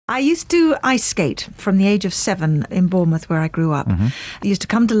I used to ice skate from the age of 7 in Bournemouth, where I grew up. I used to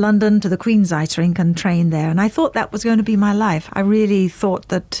come to London to the Queen's Ice Rink and train there, and I thought that was going to be my life. I really thought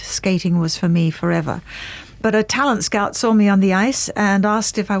that skating was for me forever. But a talent scout saw me on the ice and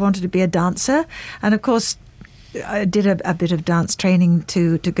asked if I wanted to be a dancer. And of course, I did a bit of dance training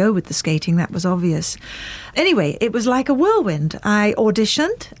to go with the skating. That was obvious. Anyway, it was like a whirlwind. I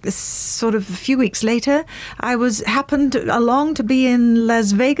auditioned. Sort of a few weeks later, I happened along to be in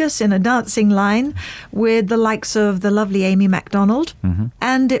Las Vegas in a dancing line with the likes of the lovely Amy MacDonald.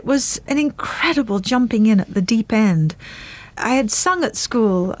 And it was an incredible jumping in at the deep end. I had sung at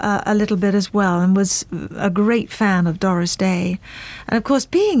school a little bit as well and was a great fan of Doris Day. And of course,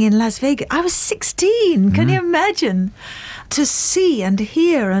 being in Las Vegas, I was 16. Can you imagine? To see and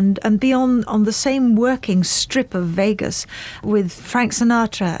hear and be on the same working strip of Vegas with Frank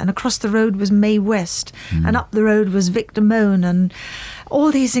Sinatra, and across the road was Mae West, and up the road was Vic Damone, and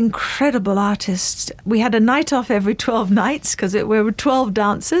all these incredible artists. We had a night off every 12 nights because we were 12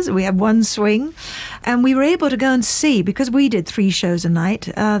 dancers. We had one swing, and we were able to go and see, because we did 3 shows a night.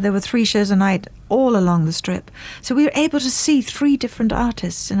 There were 3 shows a night all along the strip. So we were able to see 3 different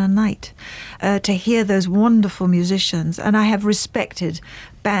artists in a night, to hear those wonderful musicians. And I have respected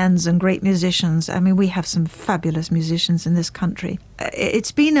bands and great musicians. I mean, we have some fabulous musicians in this country.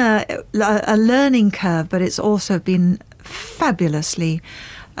 It's been a learning curve, but it's also been fabulously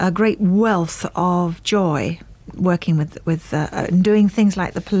a great wealth of joy working with doing things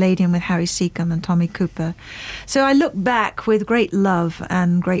like the Palladium with Harry Seacombe and Tommy Cooper. So I look back with great love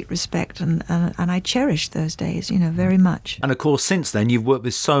and great respect, and I cherish those days, very much. And of course, since then, you've worked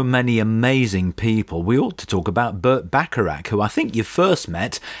with so many amazing people. We ought to talk about Burt Bacharach, who I think you first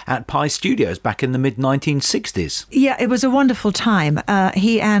met at Pye Studios back in the mid-1960s. Yeah, it was a wonderful time.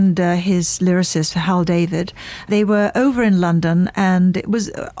 He and his lyricist, Hal David, they were over in London, and it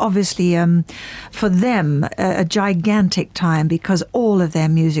was obviously for them a gigantic time, because all of their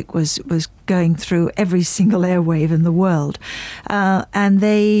music was going through every single airwave in the world. And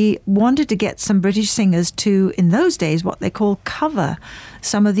they wanted to get some British singers to, in those days, what they call cover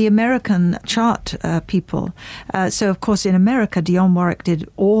some of the American chart people. So, of course, in America, Dionne Warwick did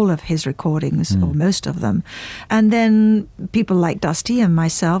all of his recordings, or most of them. And then people like Dusty and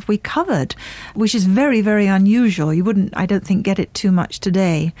myself, we covered, which is very, very unusual. You wouldn't, I don't think, get it too much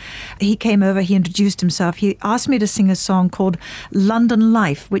today. He came over, he introduced himself. He asked me to sing a song called London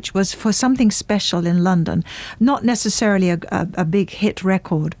Life, which was for something special in London. Not necessarily a big hit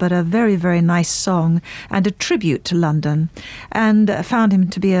record, but a very, very nice song and a tribute to London. And found him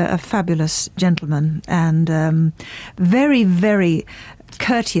to be a fabulous gentleman, and very, very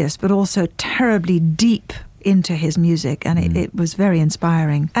courteous, but also terribly deep into his music, and it was very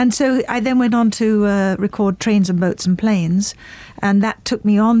inspiring. And so I then went on to record Trains and Boats and Planes, and that took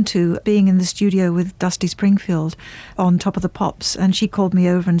me on to being in the studio with Dusty Springfield on Top of the Pops. And she called me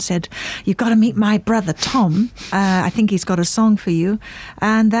over and said, "You've got to meet my brother Tom. I think he's got a song for you."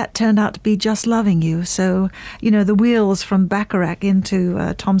 And that turned out to be Just Loving You. So, the wheels from Bacharach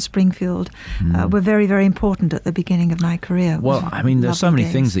into Tom Springfield were very, very important at the beginning of my career. Well, I mean, there's so many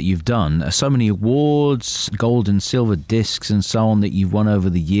things that you've done, so many awards, gold and silver discs and so on that you've won over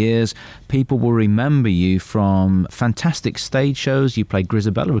the years. People will remember you from fantastic stage shows. You played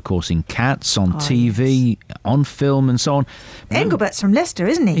Grisabella, of course, in Cats, on TV, on film and so on. Engelbert's from Leicester,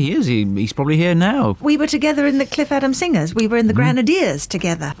 isn't he? He is. He's probably here now. We were together in the Cliff Adams Singers. We were in the Grenadiers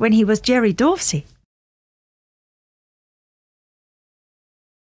together when he was Jerry Dorfsey.